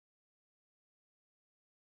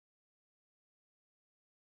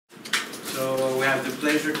have the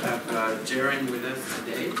pleasure to have Jaren with us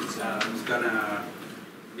today. He's gonna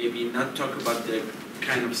maybe not talk about the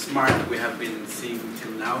kind of smart we have been seeing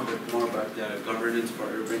till now, but more about the governance for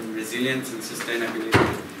urban resilience and sustainability,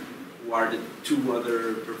 who are the two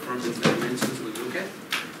other performance dimensions we look at.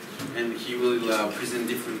 And he will present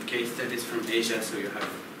different case studies from Asia, so you have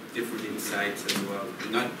different insights as well,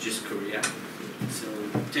 not just Korea. So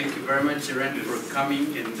thank you very much, Jaren, for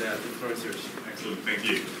coming, and the floor is yours. Excellent, thank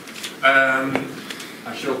you.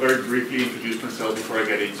 I shall very briefly introduce myself before I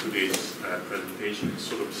get into this presentation,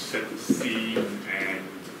 sort of set the scene and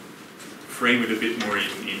frame it a bit more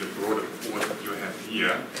in the broader report that you have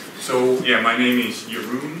here. So yeah, my name is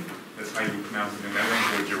Jeroen. That's how you pronounce it in the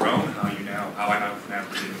Netherlands, or Jerome, how I now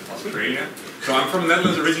pronounce it in Australia. So I'm from the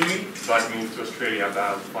Netherlands originally, but I moved to Australia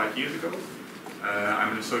about 5 years ago.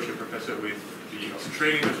 I'm an associate professor with the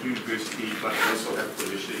Australian University, but I also have a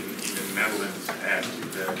position in the Netherlands at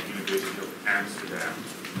the University of Amsterdam.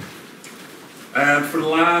 For the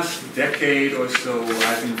last decade or so,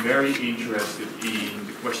 I've been very interested in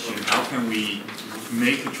the question, how can we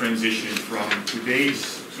make the transition from today's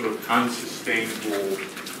sort of unsustainable,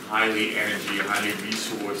 highly energy, highly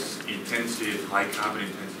resource intensive, high carbon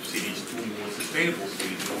intensive cities to more sustainable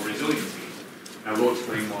cities, more resilient cities. And we'll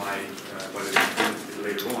explain why that's important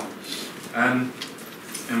later on.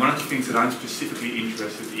 And one of the things that I'm specifically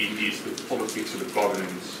interested in is the politics of the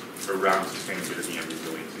governance around sustainability and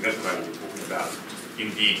resilience. And that's what I will be talking about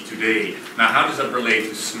indeed today. Now, how does that relate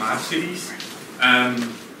to smart cities?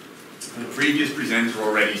 The previous presenter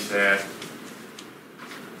already said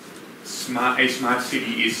a smart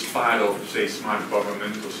city is part of, say, smart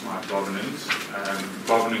government or smart governance.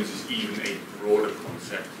 Governance is even a broader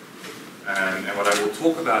concept. And what I will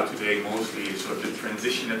talk about today mostly is sort of the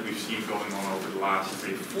transition that we've seen going on over the last,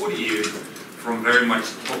 say, 40 years from very much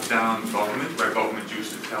top-down government, where government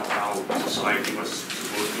used to tell how society was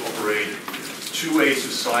supposed to operate, to a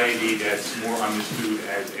society that's more understood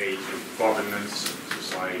as a sort of governance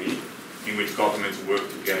society, in which governments work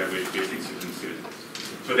together with businesses and citizens.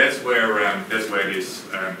 So that's where this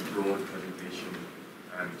broad presentation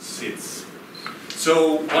sits.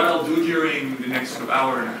 So what I'll do during the next sort of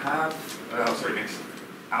hour and a half, next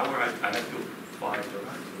hour, I have till 5,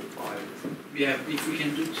 Yeah, if we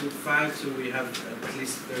can do till 5, so we have at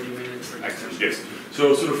least 30 minutes for excellent, yes.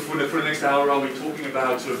 So sort of for the next hour, I'll be talking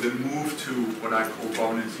about sort of the move to what I call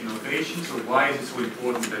governance innovation. So why is it so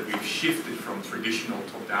important that we've shifted from traditional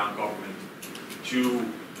top-down government to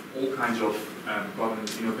all kinds of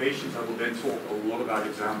governance innovations. I will then talk a lot about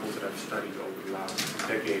examples that I've studied over the last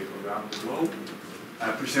decade around the globe.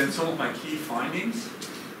 Present some of my key findings.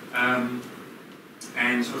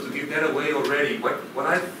 And so to give that away already, what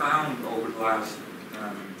I've found over the last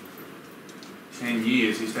 10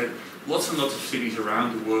 years is that lots and lots of cities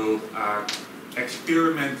around the world are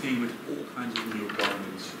experimenting with all kinds of new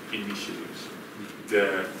governance initiatives.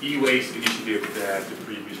 The e-waste initiative that the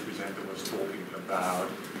previous presenter was talking about,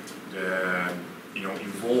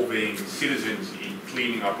 involving citizens in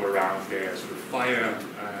cleaning up around their sort of fire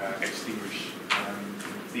extinguish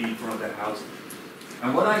in front of their house.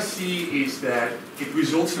 And what I see is that it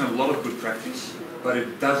results in a lot of good practice, but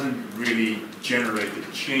it doesn't really generate the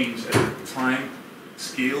change at the time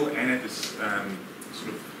scale and at this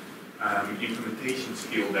implementation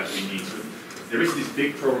scale that we need. So there is this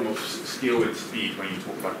big problem of scale and speed when you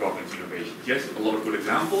talk about governance innovation. Yes, a lot of good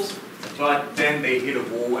examples, but then they hit a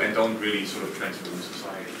wall and don't really sort of transform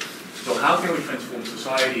society. So how can we transform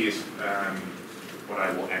society is what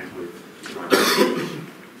I will end with.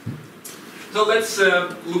 So let's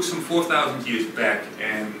look some 4,000 years back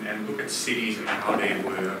and look at cities and how they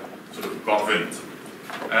were sort of governed.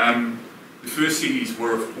 The first cities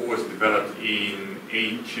were, of course, developed in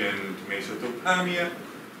ancient Mesopotamia.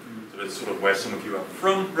 So that's sort of where some of you are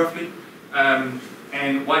from, roughly.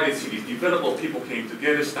 And why did cities develop? Well, people came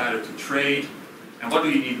together, started to trade. And what do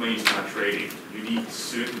you need when you start trading? You need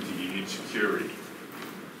certainty, you need security.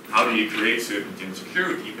 How do you create certainty and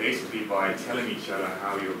security? Basically by telling each other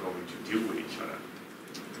how you're going to deal with each other.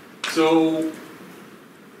 So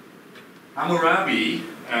Hammurabi,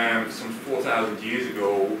 some 4,000 years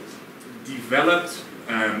ago, developed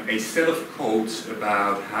a set of codes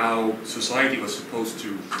about how society was supposed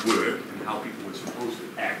to work and how people were supposed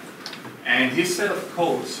to act. And his set of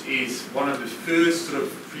codes is one of the first sort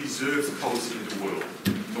of preserved codes in the world.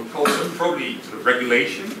 So codes are probably sort of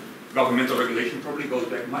regulation, governmental regulation probably goes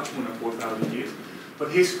back much more than 4,000 years.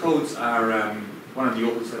 But his codes are one of the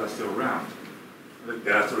oldest that are still around, that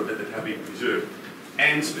have been preserved.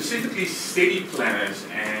 And specifically city planners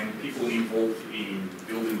and people involved in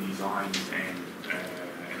building designs and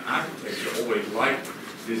architecture always like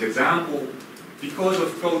this example because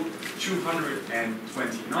of Code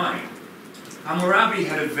 229, Hammurabi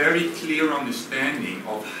had a very clear understanding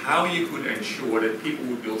of how you could ensure that people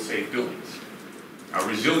would build safe buildings. Now,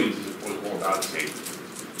 resilience is, of course, all about safety,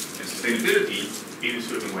 and sustainability in a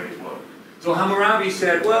certain way as well. So Hammurabi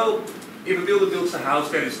said, well, if a builder builds a house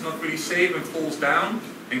that is not really safe and falls down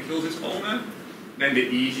and kills its owner, then the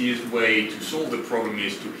easiest way to solve the problem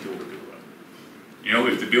is to kill the builder. You know,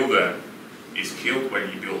 if the builder is killed when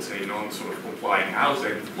he builds a non-sort of complying house,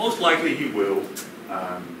 then most likely he will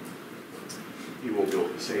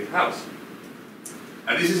build a safe house.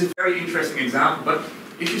 And this is a very interesting example, but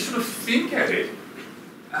if you sort of think at it,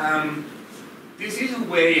 this is a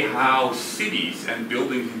way how cities and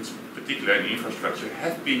buildings in particular and infrastructure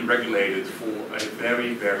have been regulated for a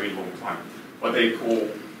very, very long time. What they call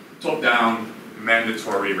top-down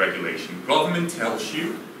mandatory regulation. Government tells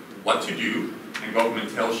you what to do, and government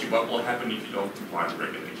tells you what will happen if you don't comply with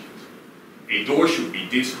regulations. A door should be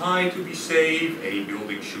this high to be safe, a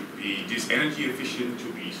building should be this energy efficient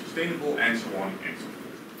to be sustainable, and so on and so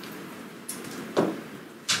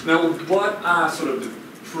forth. Now, what are sort of the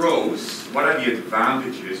pros, what are the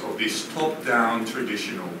advantages of this top-down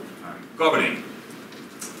traditional governing?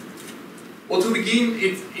 Well, to begin,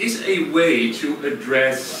 it is a way to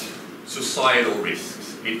address societal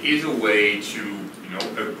risks. It is a way to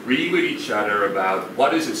agree with each other about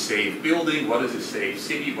what is a safe building, what is a safe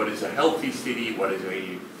city, what is a healthy city, what is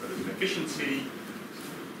an efficient city.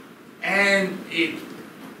 And it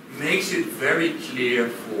makes it very clear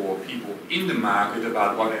for people in the market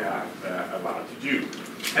about what they are about to do.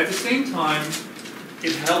 At the same time,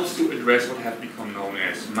 it helps to address what have become known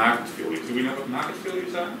as market failures. Do we know what market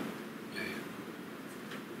failures are?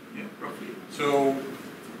 Yeah, roughly. So,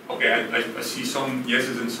 okay, I see some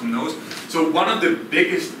yeses and some no's. So one of the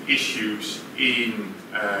biggest issues in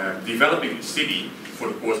developing a city, for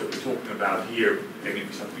the course that we're talking about here, maybe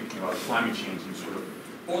we start thinking about climate change and sort of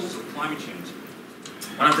causes of climate change.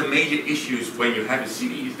 One of the major issues when you have a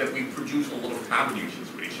city is that we produce a lot of carbon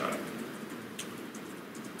emissions with each other.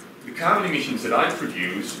 The carbon emissions that I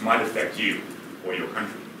produce might affect you or your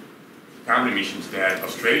country. Carbon emissions that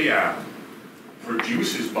Australia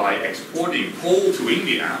produces by exporting coal to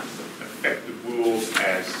India affect the world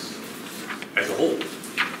as a whole.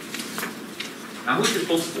 Now, who's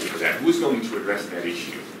responsible for that? Who's going to address that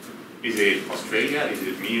issue? Is it Australia? Is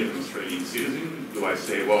it me as an Australian citizen? Do I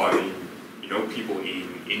say, well, I mean, people in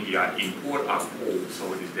India import our coal,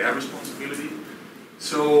 so it is their responsibility?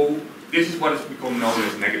 So this is what has become known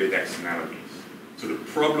as negative externalities. So the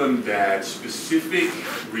problem that specific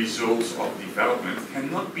results of development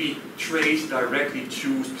cannot be traced directly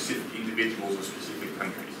to specific individuals or specific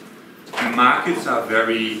countries. And markets are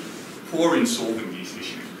very poor in solving these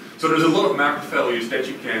issues. So there's a lot of market failures that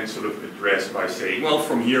you can sort of address by saying, well,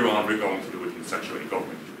 from here on we're going to do it in such a way,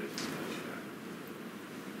 government do this.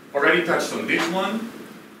 Already touched on this one.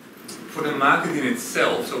 For the market in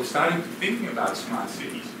itself, so starting to thinking about smart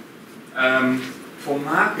cities. For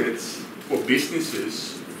markets, for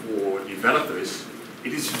businesses, for developers,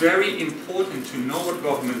 it is very important to know what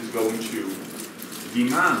government is going to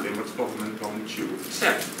demand and what government is going to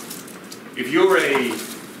accept. If you're a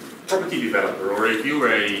property developer, or if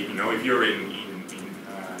you're if you're in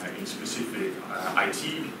specific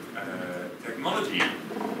IT technology,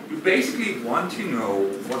 you basically want to know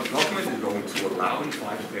what government is going to allow in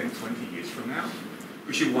 5, 10, 20 years from now,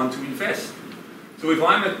 because you want to invest. So if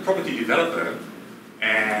I'm a property developer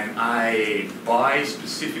and I buy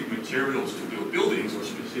specific materials to build buildings or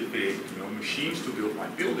specific machines to build my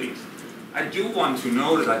buildings, I do want to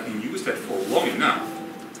know that I can use that for long enough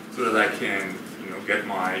so that I can get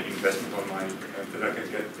my investment on my, that I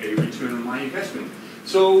can get a return on my investment.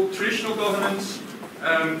 So traditional governance,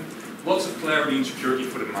 lots of clarity and security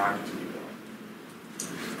for the market to develop.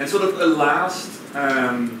 And sort of a last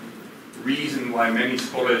reason why many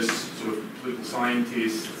scholars, sort of political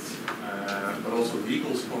scientists, but also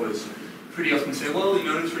legal scholars, pretty often say, well,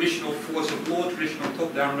 the traditional force of law, traditional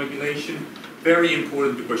top-down regulation, very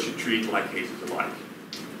important because you treat like cases alike.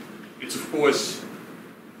 It's of course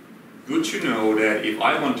good to know that if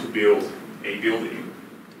I want to build a building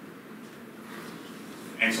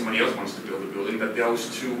and somebody else wants to build a building, that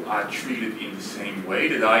those two are treated in the same way,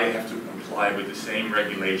 that I have to comply with the same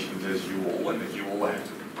regulations as you all, and that you all have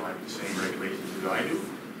to comply with the same regulations as I do.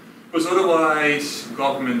 Because otherwise,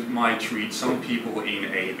 government might treat some people in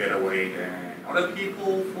a better way than other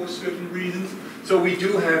people for certain reasons. So we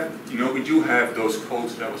do have those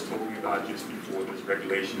codes that I was talking about just before, those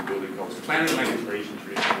regulation, building codes, planning legislation,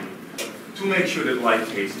 to make sure that like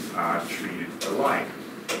cases are treated alike.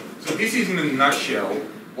 So this is in a nutshell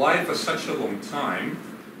why for such a long time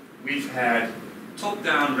we've had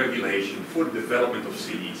top-down regulation for the development of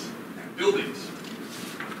cities and buildings.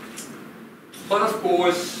 But of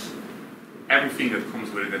course, everything that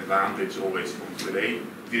comes with an advantage always comes with a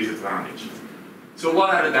disadvantage. So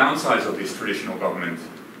what are the downsides of this traditional government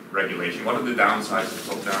regulation? What are the downsides of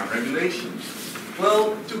top-down regulation?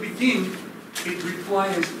 Well, to begin, it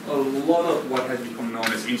requires a lot of what has become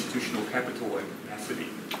known as institutional capital and capacity.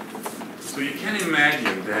 So you can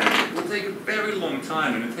imagine that it will take a very long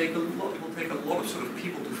time, and it will take a lot of sort of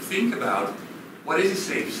people to think about what is a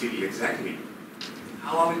safe city exactly?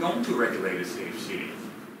 How are we going to regulate a safe city?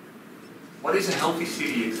 What is a healthy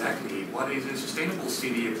city exactly? What is a sustainable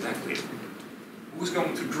city exactly? Who's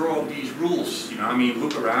going to draw these rules? You know, I mean,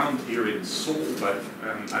 look around here in Seoul, but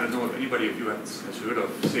I don't know if anybody of you has heard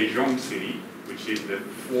of Seoul city, which is the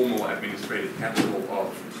formal administrative capital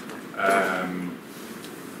of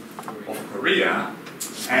Korea.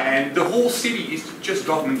 And the whole city is just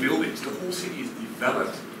government buildings. The whole city is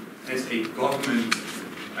developed as a government,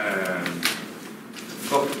 as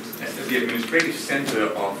the administrative center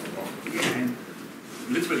of Korea. And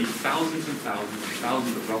literally thousands and thousands and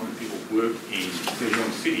thousands of government people work in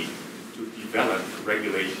Seoul city to develop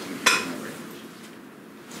regulations and implement regulations.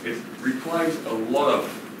 It requires a lot of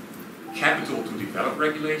capital to develop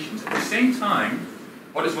regulations. At the same time,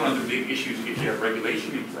 what is one of the big issues if you have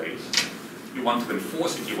regulation in place? You want to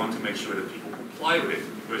enforce it, you want to make sure that people comply with it.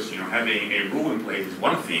 Because, you know, having a rule in place is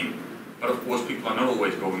one thing, but of course people are not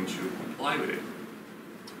always going to comply with it.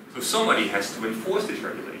 So somebody has to enforce this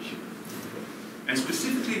regulation. And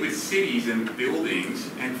specifically with cities and buildings,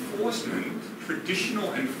 enforcement,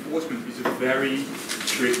 traditional enforcement is a very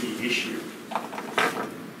tricky issue.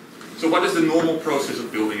 So what is the normal process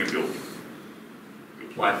of building a building? You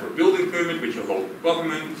apply for a building permit with your local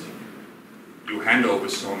government, you hand over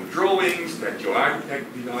some drawings that your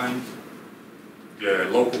architect designed, the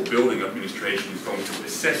local building administration is going to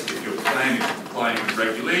assess if your plan is complying with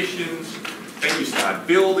regulations. Then you start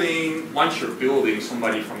building. Once you're building,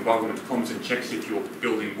 somebody from government comes and checks if your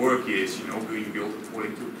building work is, you know, being built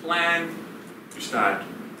according to plan.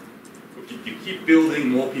 You keep building,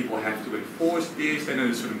 more people have to enforce this. Then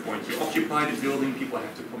at a certain point you occupy the building, people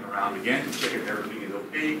have to come around again to check if everything is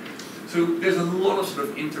okay. So there's a lot of sort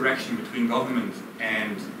of interaction between government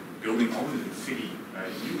and building owners and city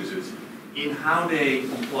users in how they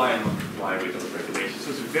comply and not comply with those regulations.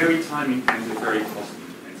 So it's very time intensive, very cost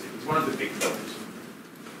intensive. It's one of the big problems.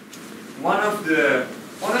 One of the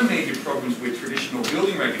other major problems with traditional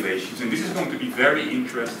building regulations, and this is going to be very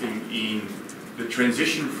interesting in the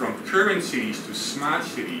transition from current cities to smart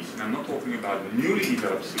cities, and I'm not talking about newly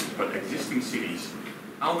developed cities, but existing cities,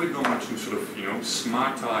 how we're going to sort of, you know,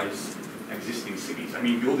 smartize existing cities. I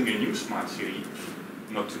mean, building a new smart city,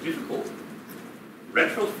 not too difficult.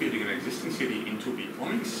 Retrofitting an existing city into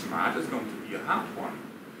becoming smart is going to be a hard one.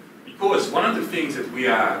 Because one of the things that we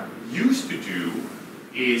are used to do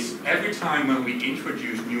is every time when we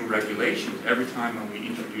introduce new regulations, every time when we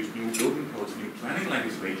introduce new building codes, new planning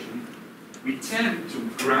legislation, we tend to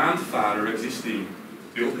grandfather existing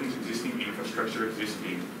buildings, existing infrastructure,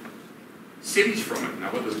 existing cities from it.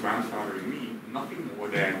 Now what does grandfathering mean? Nothing more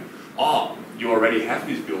than, oh, you already have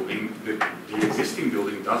this building, the existing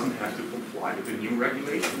building doesn't have to comply with the new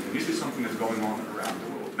regulations. And this is something that's going on around the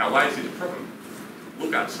world. Now why is it a problem?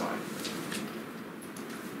 Look outside.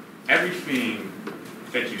 Everything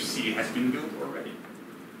that you see has been built already.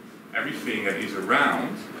 Everything that is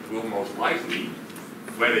around will most likely,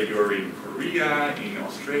 whether you're in Korea, in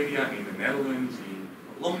Australia, in the Netherlands, in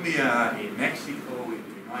Colombia, in Mexico, in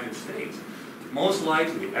the United States, most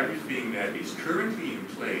likely everything that is currently in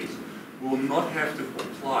place will not have to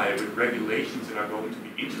comply with regulations that are going to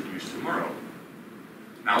be introduced tomorrow.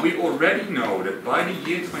 Now we already know that by the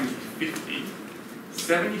year 2050,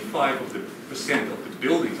 75% of the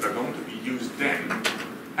buildings that are going to be used then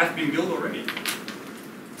have been built already.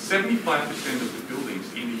 75% of the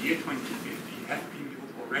buildings in the year 2050 have been built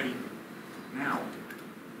already now.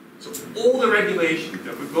 So all the regulations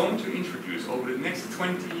that we're going to introduce over the next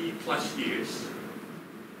 20 plus years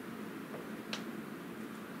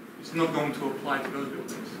is not going to apply to those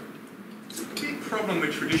buildings. It's a big problem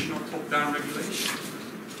with traditional top-down regulation.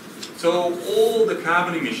 So all the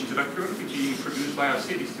carbon emissions that are currently being produced by our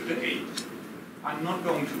cities today are not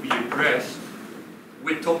going to be addressed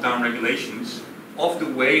with top-down regulations of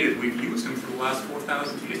the way that we've used them for the last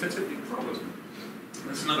 4,000 years. That's a big problem.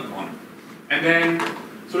 That's another one. And then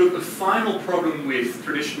sort of the final problem with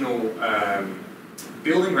traditional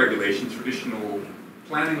building regulation, traditional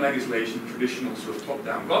planning legislation, traditional sort of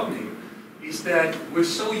top-down governing, is that we're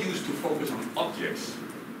so used to focus on objects,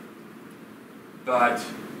 but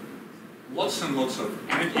lots and lots of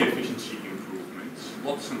energy efficiency improvement reductions,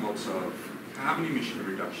 lots and lots of carbon emission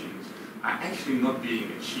reductions, are actually not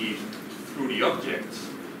being achieved through the objects,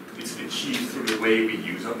 it's achieved through the way we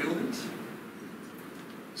use our buildings.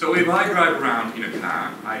 So if I drive around in a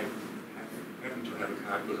car, I happen to have a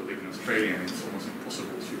car because I live in Australia and it's almost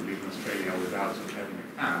impossible to live in Australia without having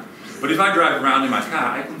a car. But if I drive around in my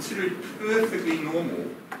car, I consider it perfectly normal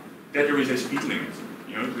that there is a speed limit.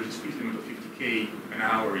 You know, there's a speed limit of 50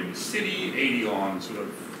 km/h in the city, 80 on sort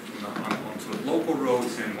of local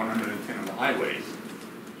roads and 110 on the highways.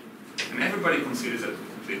 And everybody considers that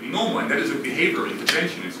completely normal, and that is a behavior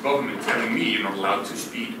intervention. It's government telling me you're not allowed to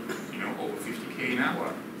speed, over 50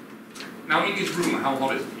 km/h. Now in this room, how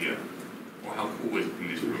hot is it here? Or how cool is it in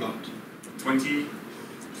this room? 20,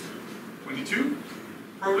 22,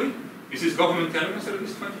 probably? Is this government telling us that it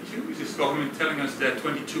is 22? Is this government telling us that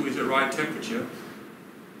 22 is the right temperature?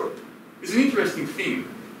 It's an interesting thing.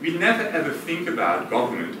 We never ever think about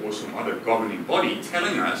government or some other governing body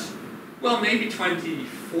telling us, well, maybe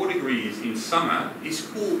 24 degrees in summer is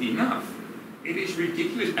cool enough. It is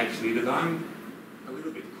ridiculous, actually, that I'm a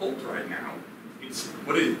little bit cold right now. It's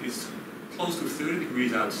close to 30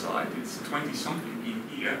 degrees outside. It's 20-something in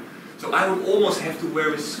here. So I would almost have to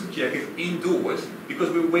wear a suit jacket indoors because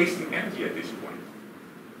we're wasting energy at this point.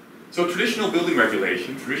 So traditional building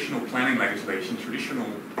regulation, traditional planning legislation, traditional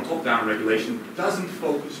top-down regulation doesn't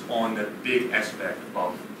focus on that big aspect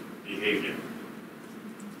of behavior.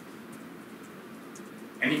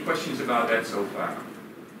 Any questions about that so far?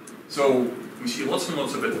 So we see lots and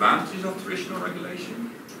lots of advantages of traditional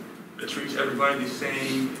regulation. It treats everybody the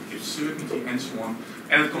same, gives certainty and so on,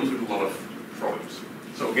 and it comes with a lot of problems.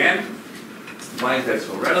 So again, why is that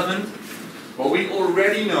so relevant? Well, we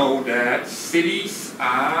already know that cities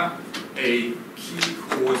are a key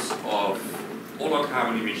cause of all our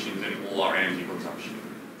carbon emissions and all our energy consumption.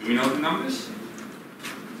 Do we know the numbers?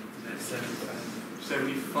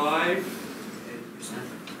 75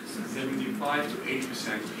 to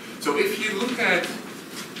 80%. So if you look at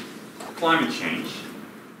climate change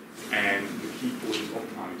and the key causes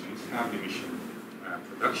of climate change, carbon emission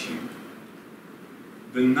production,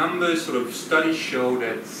 the numbers, sort of studies show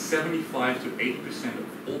that 75 to 80% of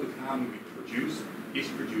all the carbon we produce is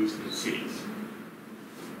produced in cities.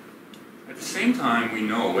 At the same time, we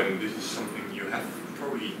know, and this is something you have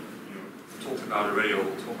probably talked about already, or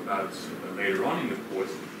we'll talk about it later on in the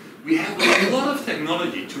course, we have a lot of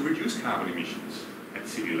technology to reduce carbon emissions at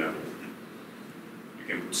city level. You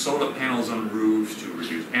can put solar panels on roofs to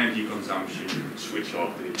reduce energy consumption, you can switch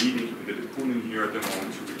off the heating, the cooling here at the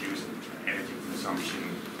moment to reduce energy consumption.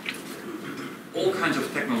 All kinds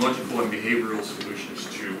of technological and behavioral solutions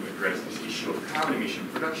to address this issue of carbon emission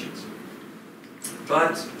reductions.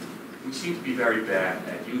 But we seem to be very bad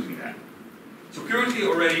at using that. So currently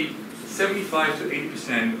already 75 to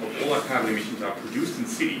 80% of all our carbon emissions are produced in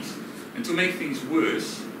cities. And to make things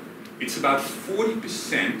worse, it's about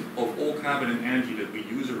 40% of all carbon and energy that we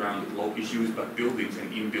use around the globe is used by buildings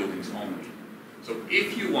and in buildings only. So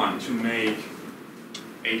if you want to make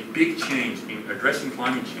a big change in addressing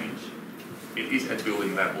climate change, it is at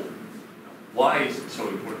building level. Why is it so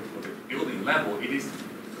important to look at building level? It is,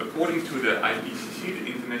 according to the IPCC,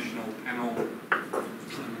 the International Panel for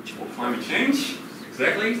Climate Change,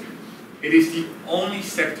 exactly, it is the only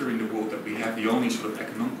sector in the world that we have, the only sort of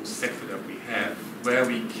economical sector that we have, where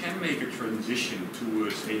we can make a transition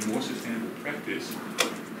towards a more sustainable practice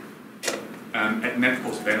at net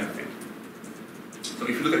cost benefit. So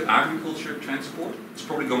if you look at agriculture, transport, it's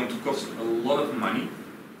probably going to cost a lot of money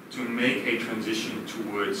to make a transition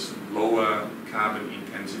towards lower carbon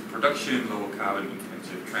intensive production, lower carbon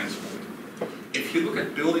intensive transport. If you look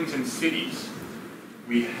at buildings and cities,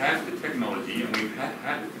 we have the technology, and we've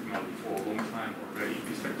had the technology for a long time already.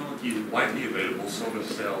 This technology is widely available: solar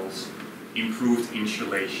cells, improved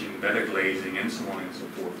insulation, better glazing, and so on and so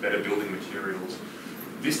forth, better building materials.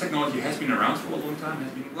 This technology has been around for a long time,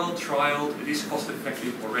 has been well trialed, it is cost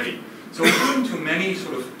effective already. So according to many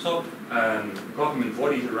sort of top government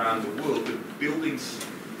bodies around the world, the built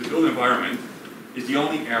environment is the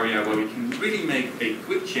only area where we can really make a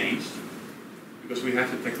quick change, because we have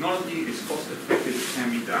the technology, it's cost effective, it can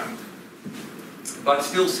be done. But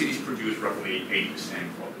still cities produce roughly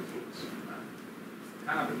 80% of the world's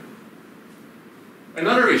carbon.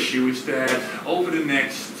 Another issue is that over the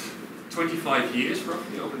next 25 years,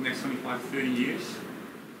 roughly, over the next 25, 30 years,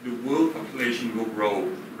 the world population will grow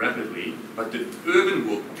rapidly, but the urban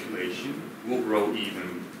world population will grow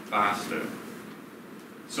even faster.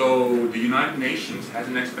 So the United Nations has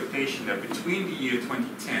an expectation that between the year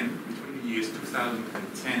 2010, between the years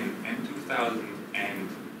 2010 and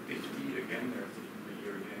 2050, again, there's the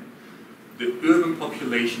year again, the urban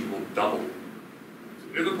population will double.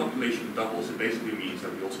 If the population doubles, it basically means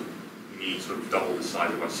that we also need sort of double the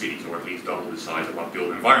size of our cities, or at least double the size of our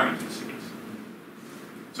built environment in cities.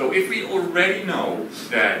 So if we already know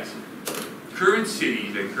that current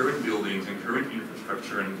cities and current buildings and current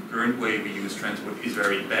infrastructure and the current way we use transport is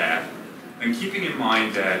very bad, and keeping in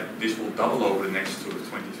mind that this will double over the next sort of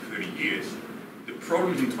 20 to 30 years, the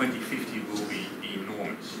problems in 2050 will be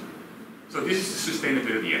enormous. So this is the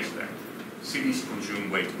sustainability aspect. Cities consume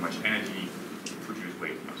way too much energy, produce way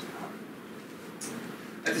too much carbon.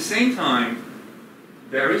 At the same time,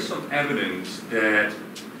 there is some evidence that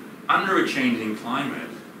under a changing climate,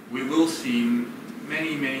 we will see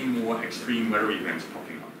many, many more extreme weather events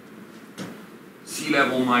popping up. Sea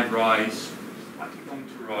level might rise, likely going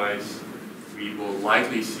to rise. We will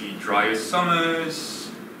likely see drier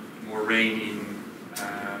summers, more rain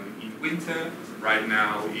in winter. Right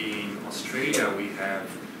now in Australia we have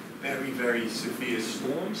very, very severe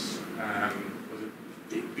storms. There was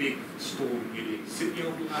a big storm hitting Sydney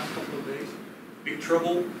over the last couple of days. Big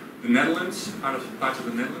trouble. The Netherlands, parts of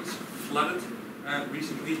the Netherlands, flooded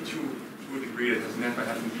recently to a degree that has never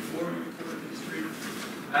happened before in recorded history.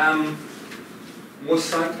 More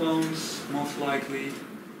cyclones, most likely.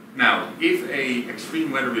 Now, if an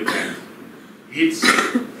extreme weather event hits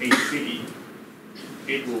a city,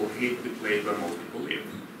 it will hit the place where most people live.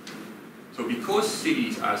 So because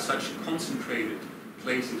cities are such concentrated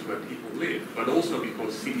places where people live, but also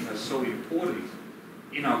because cities are so important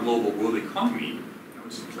in our global world economy,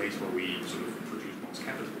 it's a place where we sort of produce most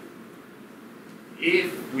capital.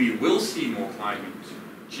 If we will see more climate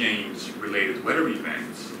change related weather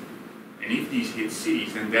events, and if these hit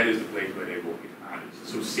cities, then that is the place where they will hit hardest.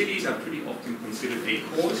 So cities are pretty often considered a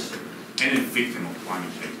cause and a victim of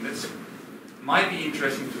climate change. And that might be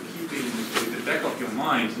interesting to keep in the back of your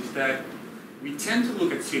minds, is that we tend to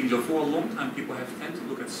look at cities, or for a long time people have tended to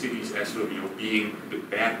look at cities as sort of, being the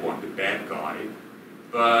bad one, the bad guy.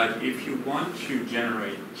 But if you want to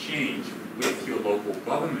generate change with your local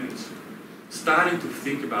governments, starting to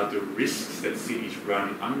think about the risks that cities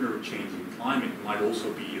run under a changing climate might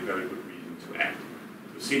also be a very good reason to act.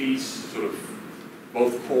 So cities sort of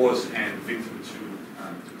both cause and victim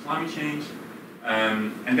to climate change.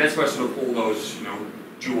 And that's where sort of all those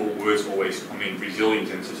dual words always come in,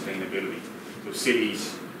 resilience and sustainability. So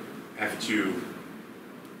cities have to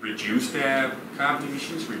reduce their carbon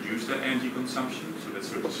emissions, reduce their energy consumption, so that's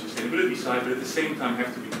sort of the sustainability side, but at the same time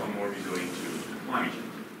have to become more resilient to climate change.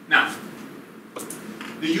 Now,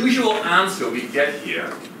 the usual answer we get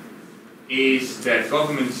here is that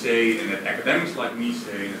governments say, and that academics like me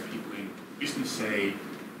say, and that people in business say,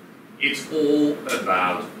 it's all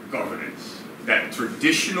about governance. That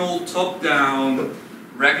traditional top-down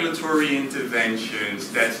regulatory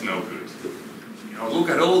interventions, that's no good.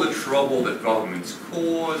 Look at all the trouble that governments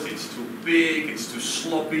cause. It's too big, it's too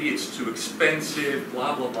sloppy, it's too expensive,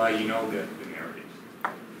 blah, blah, blah. You know the narrative.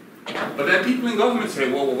 But then people in government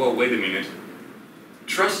say, whoa, wait a minute.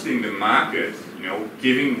 Trusting the market,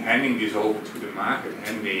 handing this over to the market,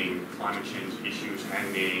 handing climate change issues,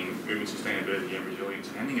 handing urban sustainability and resilience,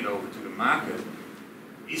 handing it over to the market,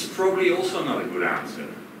 is probably also not a good answer.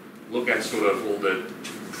 Look at sort of all the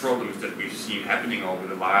problems that we've seen happening over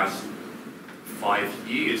the last 5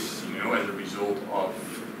 years, as a result of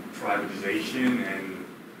privatization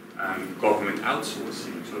and government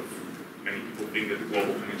outsourcing. So many people think that the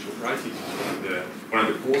global financial crisis is one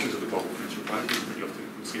of the causes of the global financial crisis, is pretty often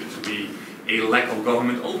considered to be a lack of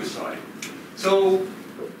government oversight. So,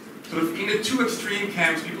 sort of in the two extreme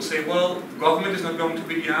camps, people say, well, government is not going to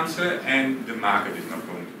be the answer, and the market is not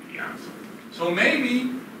going to be the answer. So maybe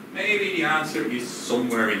the answer is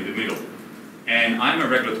somewhere in the middle. And I'm a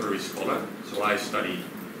regulatory scholar, so I study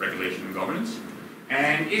regulation and governance.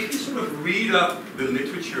 And if you sort of read up the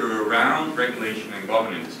literature around regulation and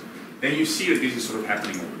governance, then you see that this is sort of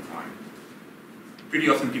happening all the time. Pretty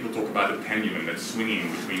often people talk about a pendulum that's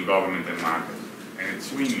swinging between government and market. And it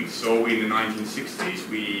swings. So in the 1960s,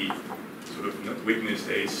 we sort of witnessed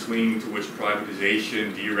a swing towards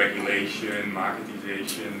privatization, deregulation,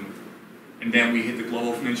 marketization. And then we hit the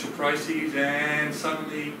global financial crisis, and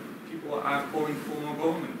suddenly people are calling for more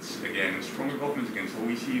governments again, stronger governments again. So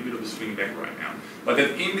we see a bit of a swing back right now. But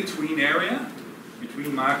that in-between area,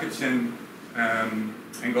 between markets and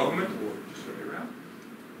government, or just the way around,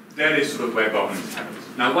 that is sort of where governance happens.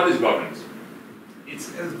 Now, what is governance? It's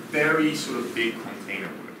a very sort of big container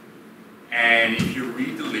word. And if you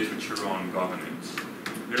read the literature on governance,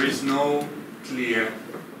 there is no clear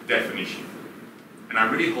definition. And I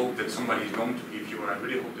really hope that somebody is going to give you, and I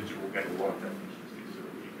really hope that you will get a lot of definitions. This is a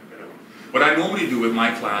really better one. What I normally do with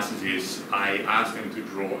my classes is I ask them to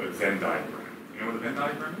draw a Venn diagram. You know what a Venn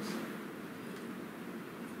diagram is?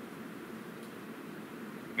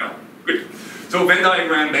 So Venn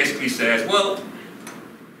diagram basically says, well,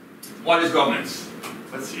 what is governance?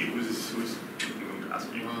 Let's see, who's going to ask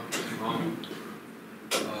you?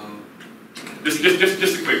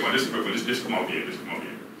 Just a quick one, just come over here,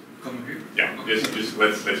 Come over here? Yeah, okay. just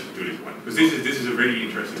let's do this one. Because this is a really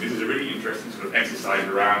interesting sort of exercise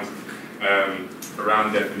around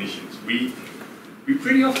definitions. We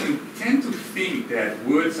pretty often tend to think that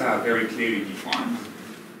words are very clearly defined,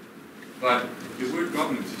 but the word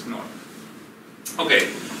governance is not. Okay,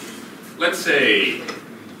 let's say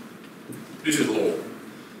this is law.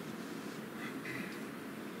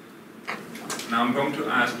 Now I'm going to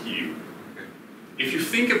ask you, if you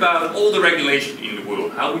think about all the regulation in the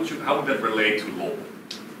world, how would that relate to law?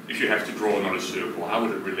 If you have to draw another circle, how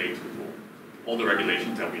would it relate to law? All the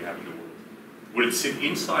regulations that we have in the world. Would it sit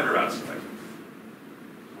inside or outside?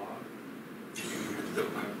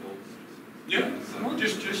 Yeah, well,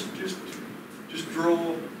 just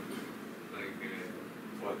draw.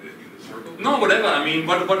 What, in the circle? No, whatever. I mean,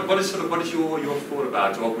 what is your thought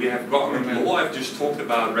about? Well, we have government law. I've just talked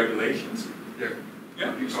about regulations. Yeah.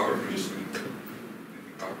 Yeah. Government.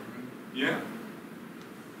 Yeah.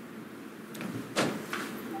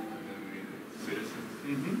 And then we citizens.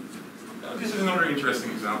 Mm-hmm. This is another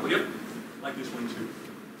interesting example. Yep. Like this one too.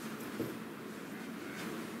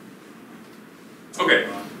 Okay.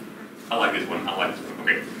 I like this one.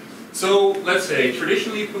 Okay. So let's say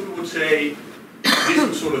traditionally people would say this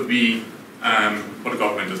would sort of be what the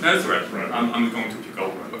government does. No, that's right. I'm going to pick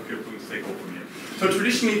over. Okay, I'm going to take over from here. So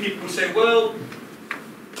traditionally people would say, well,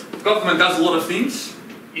 government does a lot of things,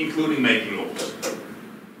 including making laws.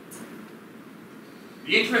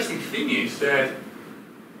 The interesting thing is that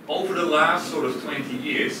over the last sort of 20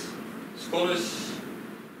 years, scholars,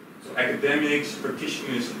 so academics,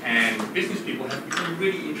 practitioners, and business people have become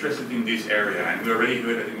really interested in this area, and we already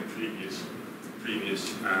heard that in the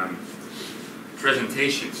previous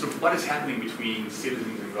presentation. So what is happening between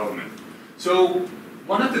citizens and government? So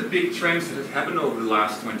one of the big trends that has happened over the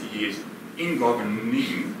last 20 years in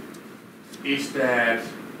governing is that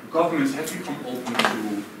governments have become open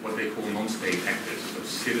to what they call non-state actors. So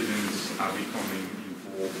citizens are becoming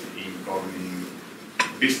involved in governing,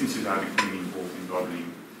 businesses are becoming involved in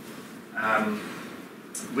governing,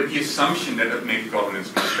 with the assumption that that makes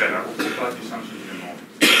governance much better. We'll talk about the assumptions in a moment.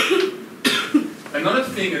 Another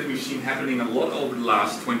thing that we've seen happening a lot over the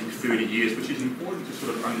last 20, 30 years, which is important to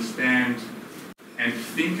sort of understand and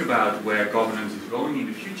think about where governance is going in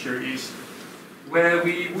the future, is where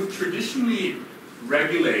we would traditionally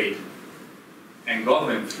regulate and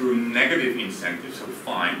govern through negative incentives, so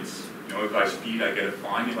fines. You know, if I speed, I get a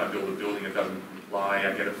fine. If I build a building that doesn't comply,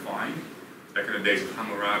 I get a fine. Back in the days of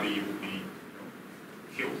Hammurabi, you would be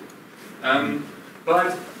killed.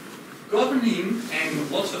 But governing,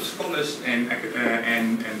 and lots of scholars and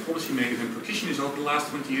policymakers and practitioners over the last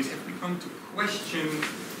 20 years have begun to question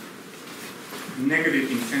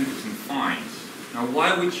negative incentives and fines. Now,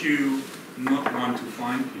 why would you not want to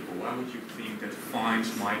fine people? Why would you think that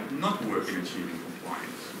fines might not work in achieving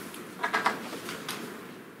compliance?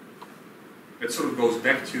 That sort of goes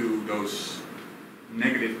back to those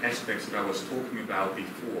negative aspects that I was talking about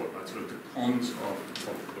before, about sort of the cons of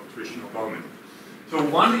traditional government. So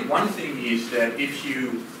one thing is that if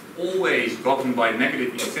you always govern by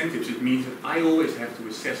negative incentives, it means that I always have to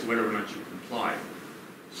assess whether or not you comply.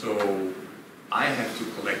 So I have to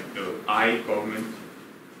collect, government,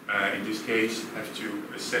 in this case, have to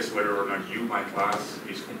assess whether or not you, my class,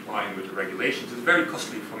 is complying with the regulations. It's very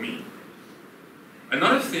costly for me.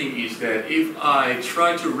 Another thing is that if I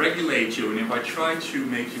try to regulate you and if I try to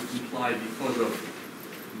make you comply because of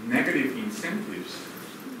negative incentives,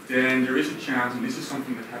 then there is a chance, and this is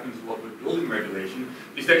something that happens a lot with building regulation,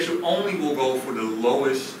 is that you only will go for the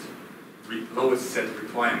lowest set of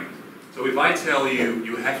requirements. So if I tell you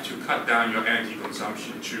you have to cut down your energy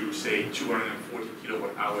consumption to, say, 240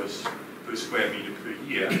 kilowatt hours per square meter per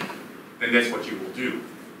year, then that's what you will do.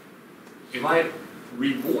 If I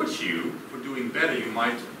reward you for doing better, you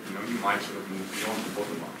might sort of move beyond the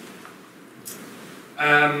bottom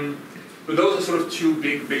line. But those are sort of two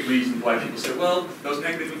big reasons why people say, well, those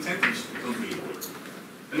negative incentives don't really work.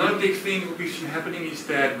 Another big thing that we've seen happening is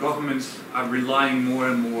that governments are relying more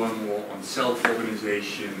and more on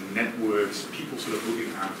self-organization, networks, people sort of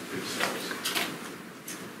looking after themselves.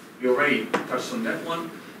 We already touched on that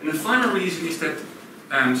one. And the final reason is that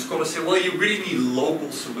scholars say, well, you really need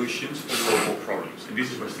local solutions for local problems. And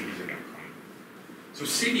this is where cities are going to come. So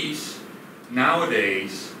cities,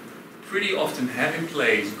 nowadays, pretty often have in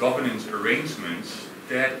place governance arrangements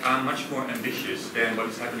that are much more ambitious than what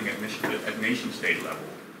is happening at nation-state level,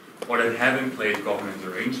 or that have in place governance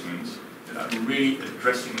arrangements that are really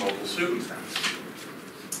addressing local circumstances.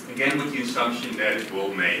 Again, with the assumption that it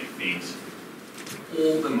will make things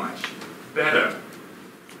all the much better.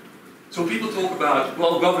 So people talk about,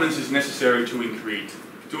 well, governance is necessary to increase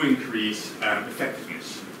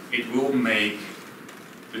effectiveness. It will make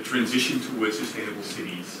the transition towards sustainable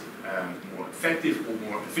cities more effective or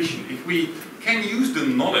more efficient. If we can use the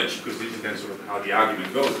knowledge, because this is then sort of how the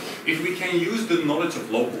argument goes, if we can use the knowledge of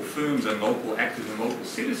local firms and local actors and local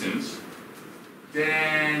citizens,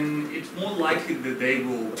 then it's more likely that they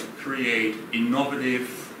will create innovative,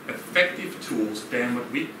 effective tools than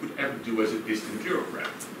what we could ever do as a distant bureaucrat.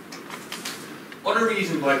 Other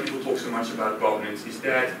reason why people talk so much about governance is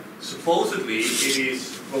that supposedly it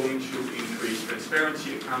is going to increase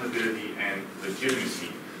transparency, accountability, and legitimacy.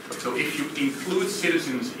 So if you include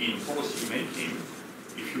citizens in policy making,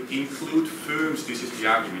 if you include firms, this is the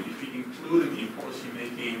argument, if you include them in policy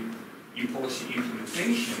making, in policy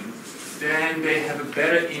implementation, then they have a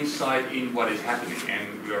better insight in what is happening.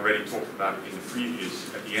 And we already talked about it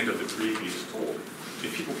at the end of the previous talk.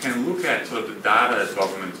 If people can look at sort of the data that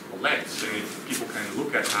government collects, and if people can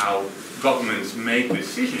look at how governments make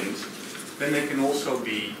decisions, then they can also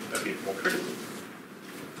be a bit more critical.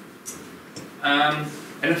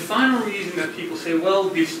 And the final reason that people say, well,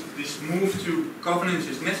 this move to governance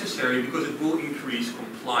is necessary because it will increase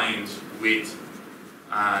compliance with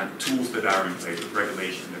tools that are in place, with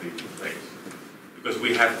regulation that is in place. Because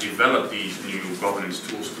we have developed these new governance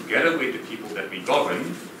tools together with the people that we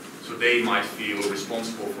govern, so they might feel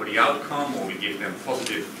responsible for the outcome, or we give them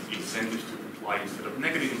positive incentives to comply instead of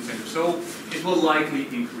negative incentives. So it will likely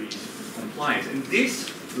increase compliance. And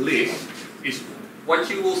this list is what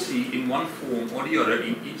you will see in one form or the other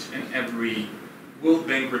in each and every World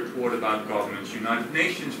Bank report about governance, United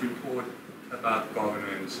Nations report about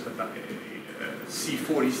governance, about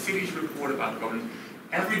C40 cities report about governance.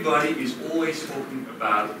 Everybody is always talking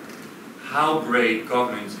about how great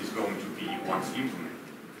governance is going to be once implemented.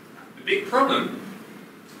 The big problem,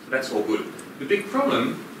 so that's all good, the big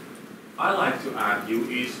problem I like to argue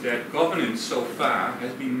is that governance so far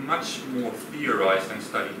has been much more theorized and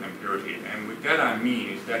studied empirically. And with that I mean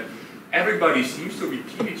is that everybody seems to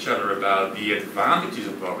repeat each other about the advantages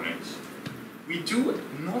of governance. We do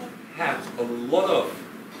not have a lot of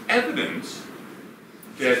evidence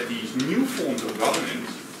that these new forms of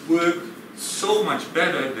governance work so much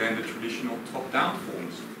better than the traditional top-down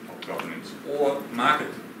forms of governance or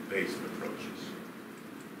market-based approaches.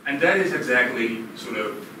 And that is exactly sort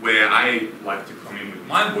of where I like to come in with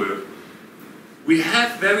my work. We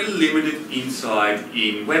have very limited insight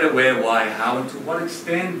in whether, where, why, how, and to what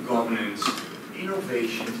extent governance,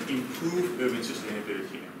 innovations improve urban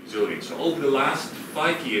sustainability and resilience. So over the last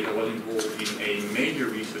 5 years, I was involved in a major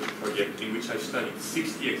research project in which I studied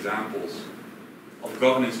 60 examples of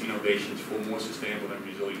governance innovations for more sustainable and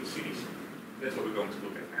resilient cities. That's what we're going to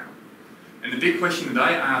look at now. And the big question that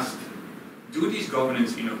I asked, do these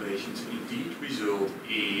governance innovations indeed result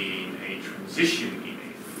in a transition, in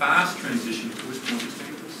a fast transition towards more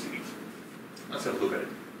sustainable cities? Let's have a look at it.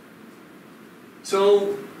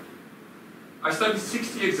 So, I studied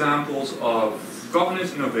 60 examples of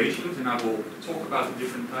governance innovations, and I will talk about the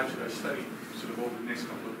different types that I studied sort of over the next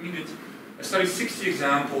couple of minutes. I studied 60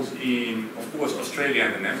 examples in, of course, Australia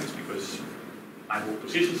and the Netherlands, because I hold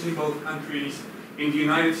positions in both countries, in the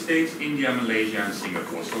United States, India, Malaysia, and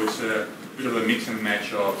Singapore. So it's a bit of a mix and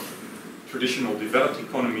match of traditional developed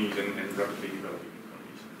economies and rapidly developing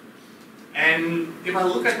economies. And if I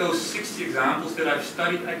look at those 60 examples that I've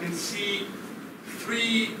studied, I can see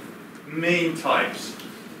three main types.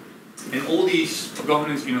 And all these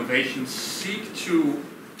governance innovations seek to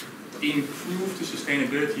improve the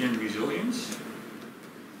sustainability and resilience,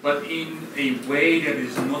 but in a way that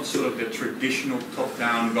is not sort of the traditional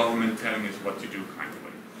top-down government telling us what to do kind of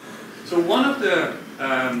way. So one of the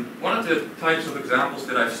types of examples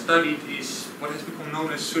that I've studied is what has become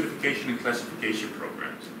known as certification and classification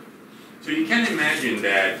programs. So you can imagine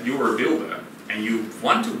that you're a builder and you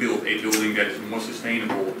want to build a building that is more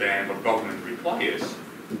sustainable than what government requires,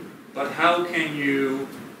 but how can you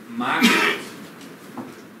market it?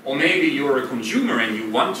 Or maybe you're a consumer and you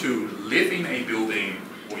want to live in a building,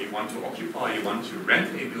 or you want to occupy, you want to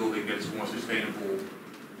rent a building that is more sustainable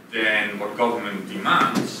than what government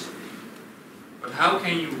demands. But how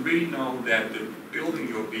can you really know that the building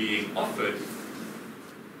you're being offered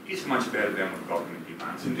is much better than what government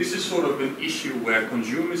demands? And this is sort of an issue where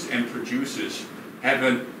consumers and producers have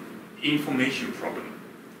an information problem.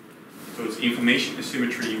 So it's information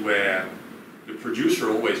asymmetry where the producer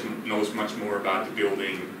always knows much more about the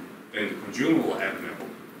building than the consumer will ever know.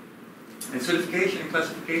 And certification and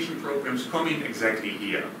classification programs come in exactly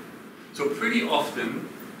here. So pretty often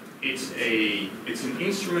it's an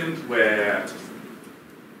instrument where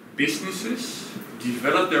businesses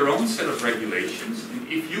develop their own set of regulations, and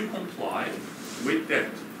if you comply with that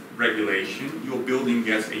regulation, your building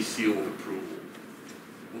gets a seal of approval.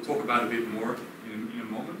 We'll talk about it a bit more in a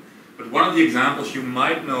moment. But one of the examples you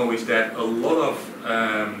might know is that a lot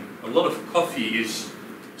of coffee is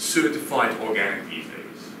certified organic these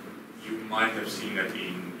days. You might have seen that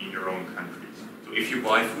in your own countries. So if you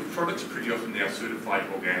buy food products, pretty often they are certified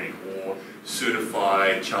organic or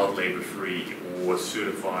certified child labor free or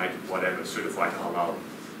certified whatever, certified halal.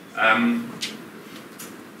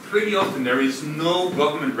 Pretty often there is no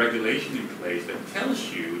government regulation in place that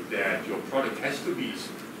tells you that your product has to be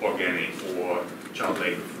organic or child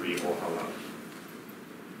labor free or halal.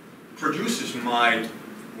 Producers might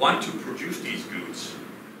want to produce these goods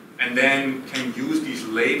and then can use these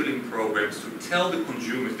labeling programs to tell the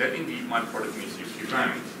consumers that indeed my product meets these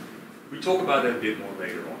requirements. We talk about that a bit more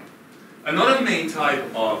later on. Another main type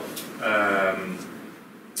of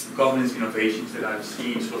governance innovations that I've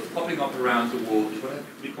seen sort of popping up around the world is what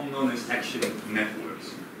have become known as action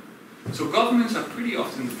networks. So governments are pretty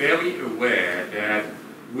often very aware that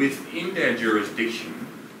within their jurisdiction,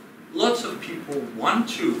 lots of people want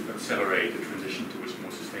to accelerate the transition towards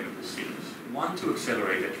more sustainable cities, want to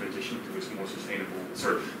accelerate that transition towards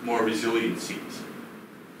more resilient cities.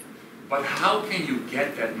 But how can you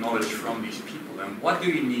get that knowledge from these people, and what do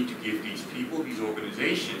you need to give these people, these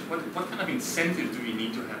organizations, what kind of incentives do we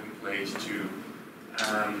need to have in place to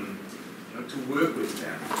work with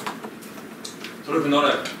them? Sort of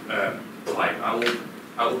another type.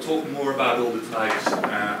 I will talk more about all the types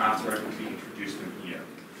after I quickly introduce them here.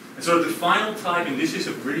 And sort of the final type, and this is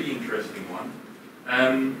a really interesting one,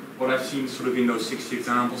 what I've seen sort of in those 60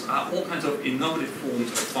 examples are all kinds of innovative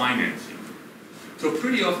forms of financing. So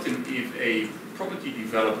pretty often if a property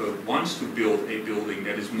developer wants to build a building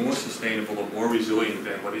that is more sustainable or more resilient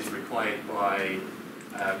than what is required by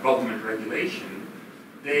government regulation,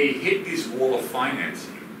 they hit this wall of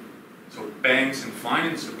financing. So banks and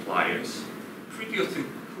finance suppliers pretty often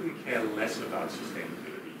couldn't care less about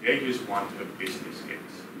sustainability. They just want a business case.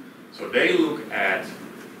 So they look at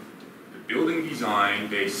the building design,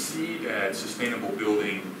 they see that a sustainable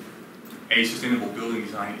building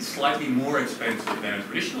design is slightly more expensive than a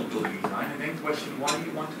traditional building design, and then question, why do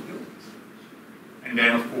you want to build this? And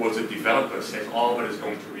then of course the developer says, oh, but it's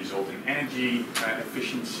going to result in energy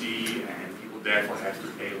efficiency, and people therefore have to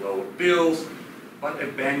pay lower bills. But a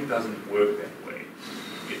bank doesn't work that way.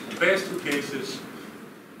 It compares two cases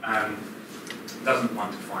and doesn't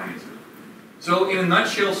want to finance it. So in a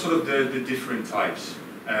nutshell, sort of the different types.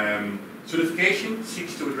 Certification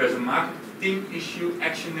seeks to address a marketing issue.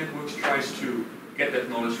 Action networks tries to get that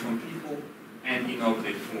knowledge from people, and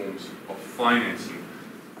innovative forms of financing.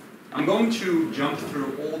 I'm going to jump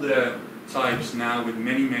through all the types now with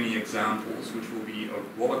many, many examples, which will be a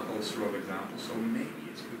roller coaster of examples. So maybe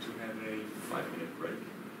it's good to have a 5-minute break.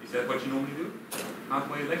 Is that what you normally do?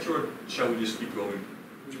 Halfway lecture, or shall we just keep going?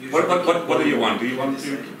 What do you want? Do you want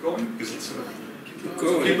to keep going? Because it's sort of keep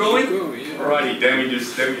going. Keep going? Yeah. Alrighty, then we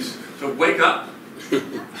just so wake up,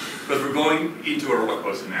 because we're going into a roller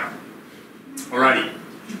coaster now. Alrighty,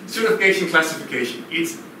 certification classification.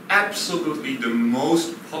 It's absolutely the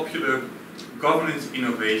most popular governance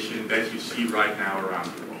innovation that you see right now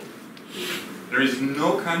around the world. There is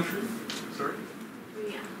no country. Sorry.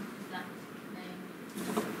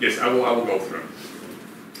 Yes, I will go through.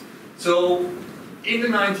 So, in the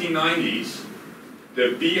 1990s,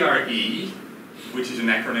 the BRE, which is an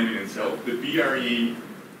acronym in itself, the BRE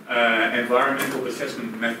Environmental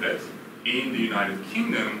Assessment Method in the United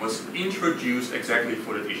Kingdom was introduced exactly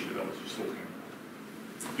for that issue that I was just talking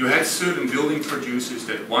about. You had certain building producers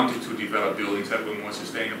that wanted to develop buildings that were more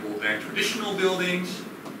sustainable than traditional buildings,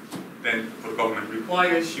 than what government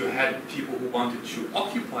requires. You had people who wanted to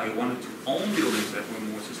own buildings that were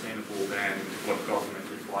more sustainable than what government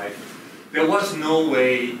required. There was no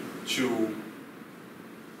way to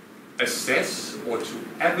assess or to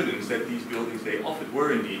evidence that these buildings they offered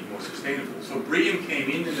were indeed more sustainable. So BREEAM came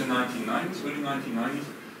in the 1990s, early 1990s,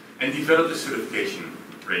 and developed a certification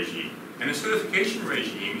regime. And a certification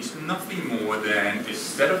regime is nothing more than a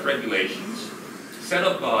set of regulations set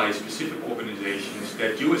up by specific organizations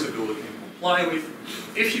that you as a builder can comply with.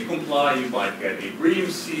 If you comply, you might get a BREEAM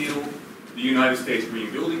seal. The United States Green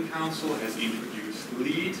Building Council has introduced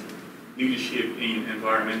leadership in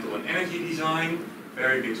environmental and energy design,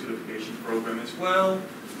 very big certification program as well.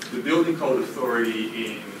 The Building Code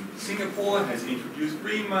Authority in Singapore has introduced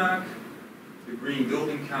Green Mark. The Green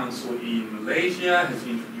Building Council in Malaysia has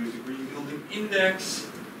introduced the Green Building Index.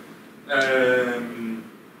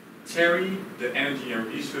 Terry, the Energy and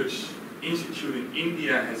Research Institute in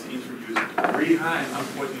India, has introduced RIHA, and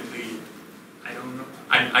unfortunately, I don't know.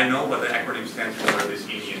 I know what the acronym stands for, but it's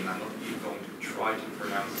Indian. I'm not even going to try to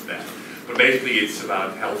pronounce that. But basically, it's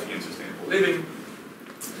about healthy and sustainable living.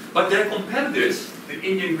 But their competitors, the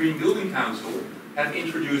Indian Green Building Council, have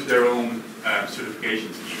introduced their own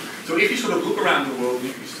certification scheme. So if you sort of look around the world,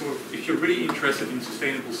 if you're really interested in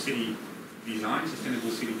sustainable city design, sustainable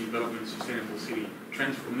city development, sustainable city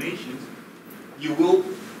transformations, you will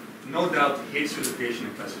no doubt hit certification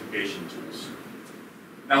and classification tools.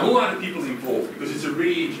 Now, who are the people involved? Because it's a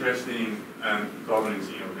really interesting governance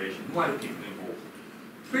innovation. Who are the people involved?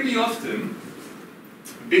 Pretty often,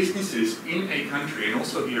 businesses in a country, and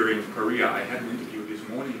also here in Korea, I had an interview this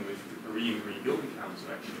morning with the Korean Green Building Council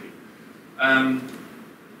actually.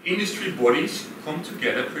 Industry bodies come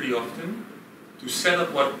together pretty often to set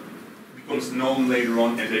up what becomes known later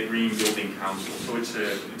on as a Green Building Council. So it's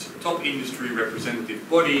a top industry representative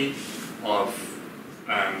body of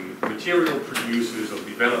material producers, of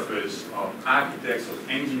developers, of architects, of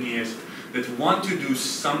engineers that want to do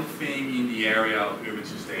something in the area of urban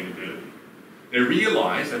sustainability. They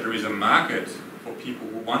realize that there is a market for people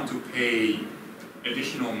who want to pay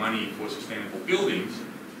additional money for sustainable buildings,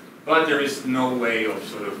 but there is no way of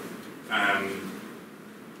sort of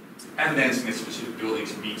evidencing that specific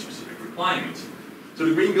buildings meet specific requirements. So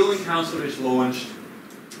the Green Building Council is launched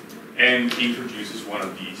and introduces one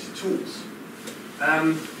of these tools.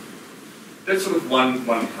 That's sort of one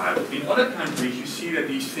part. In other countries, you see that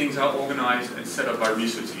these things are organized and set up by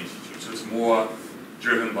research institutes, so it's more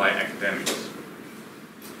driven by academics.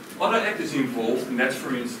 Other actors involved, and that's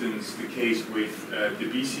for instance the case with the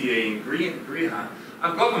BCA and GRIHA,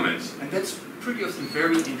 are governments, and that's pretty often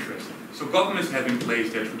very interesting. So governments have in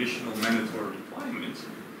place their traditional mandatory requirements,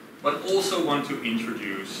 but also want to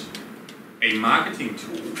introduce a marketing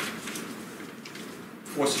tool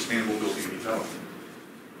for sustainable building development.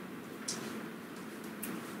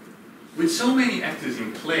 With so many actors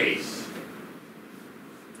in place,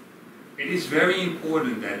 it is very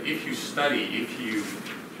important that if you study, if you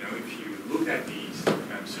look at these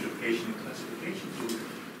certification and classification tools,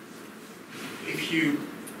 if you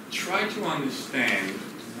try to understand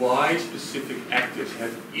why specific actors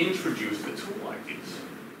have introduced a tool like this.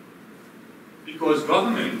 Because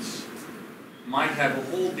governments might have a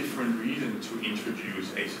whole different reason to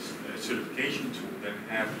introduce a certification tool than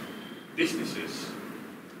have businesses.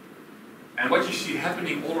 And what you see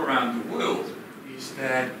happening all around the world is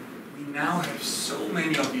that we now have so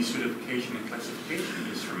many of these certification and classification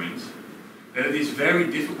instruments that it is very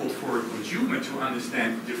difficult for a consumer to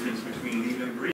understand the difference between legal and green.